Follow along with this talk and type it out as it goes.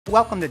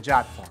Welcome to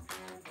Jotform.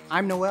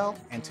 I'm Noel,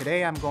 and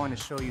today I'm going to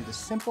show you the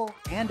simple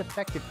and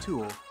effective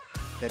tool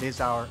that is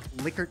our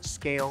Likert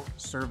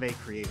Survey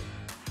Creator.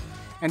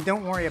 And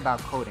don't worry about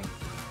coding.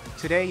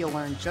 Today you'll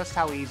learn just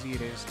how easy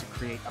it is to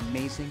create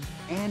amazing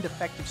and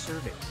effective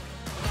surveys.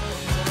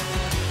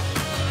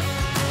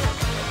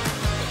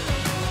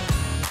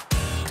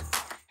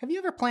 Have you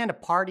ever planned a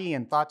party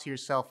and thought to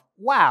yourself,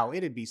 wow,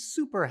 it'd be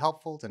super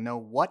helpful to know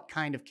what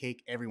kind of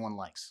cake everyone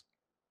likes?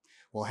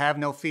 Well, have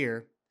no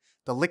fear.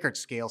 The Likert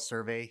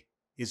Survey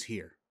is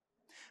here.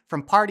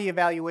 From party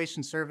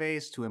evaluation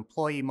surveys to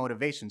employee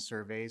motivation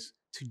surveys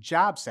to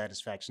job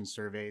satisfaction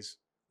surveys,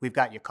 we've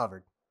got you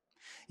covered.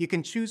 You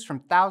can choose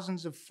from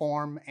thousands of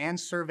form and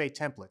survey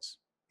templates.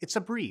 It's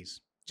a breeze.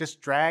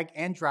 Just drag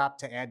and drop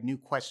to add new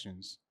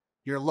questions,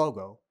 your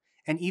logo,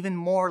 and even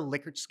more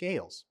Likert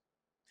scales.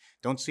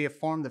 Don't see a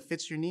form that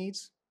fits your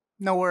needs?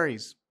 No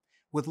worries.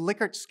 With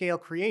Likert Scale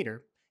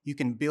Creator, you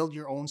can build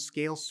your own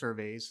scale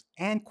surveys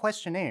and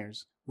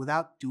questionnaires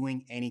without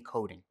doing any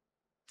coding.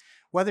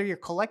 Whether you're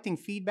collecting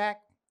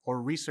feedback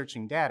or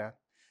researching data,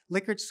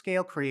 Likert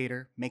Scale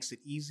Creator makes it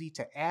easy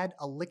to add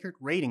a Likert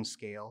rating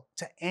scale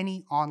to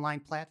any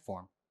online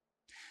platform.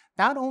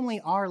 Not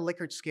only are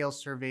Likert Scale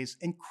surveys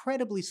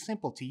incredibly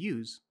simple to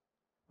use,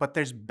 but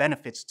there's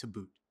benefits to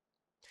boot.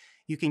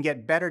 You can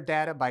get better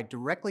data by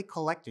directly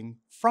collecting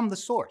from the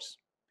source.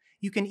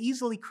 You can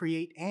easily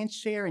create and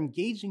share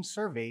engaging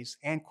surveys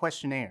and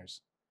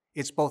questionnaires.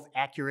 It's both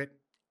accurate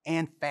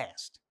and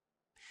fast.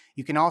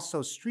 You can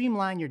also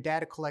streamline your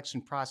data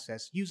collection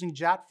process using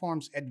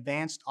Jotform's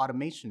advanced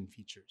automation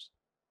features.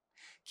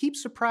 Keep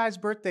surprise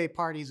birthday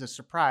parties a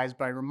surprise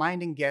by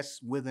reminding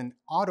guests with an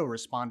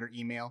autoresponder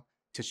email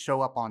to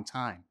show up on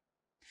time.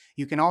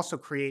 You can also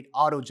create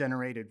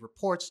auto-generated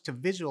reports to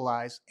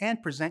visualize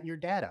and present your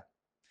data.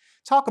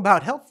 Talk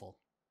about helpful.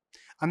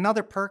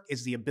 Another perk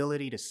is the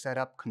ability to set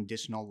up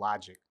conditional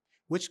logic,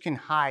 which can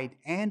hide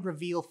and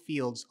reveal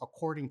fields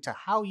according to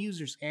how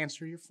users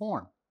answer your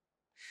form.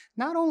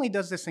 Not only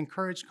does this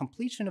encourage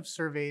completion of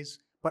surveys,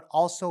 but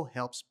also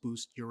helps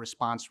boost your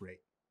response rate.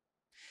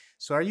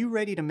 So are you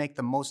ready to make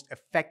the most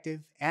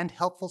effective and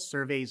helpful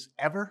surveys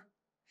ever?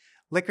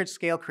 Likert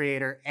Scale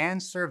Creator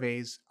and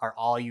surveys are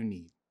all you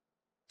need.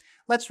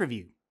 Let's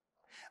review.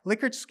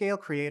 Likert Scale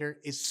Creator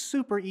is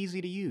super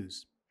easy to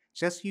use.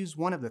 Just use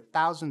one of the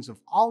thousands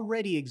of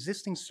already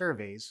existing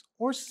surveys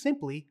or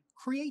simply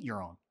create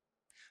your own.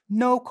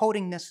 No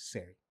coding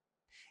necessary.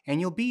 And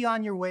you'll be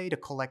on your way to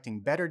collecting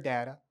better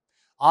data,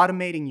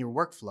 automating your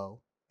workflow,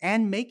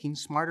 and making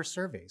smarter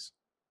surveys.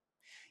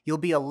 You'll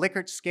be a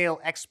Likert Scale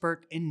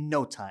expert in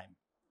no time.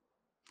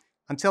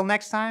 Until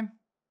next time,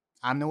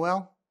 I'm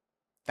Noel.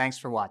 Thanks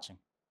for watching.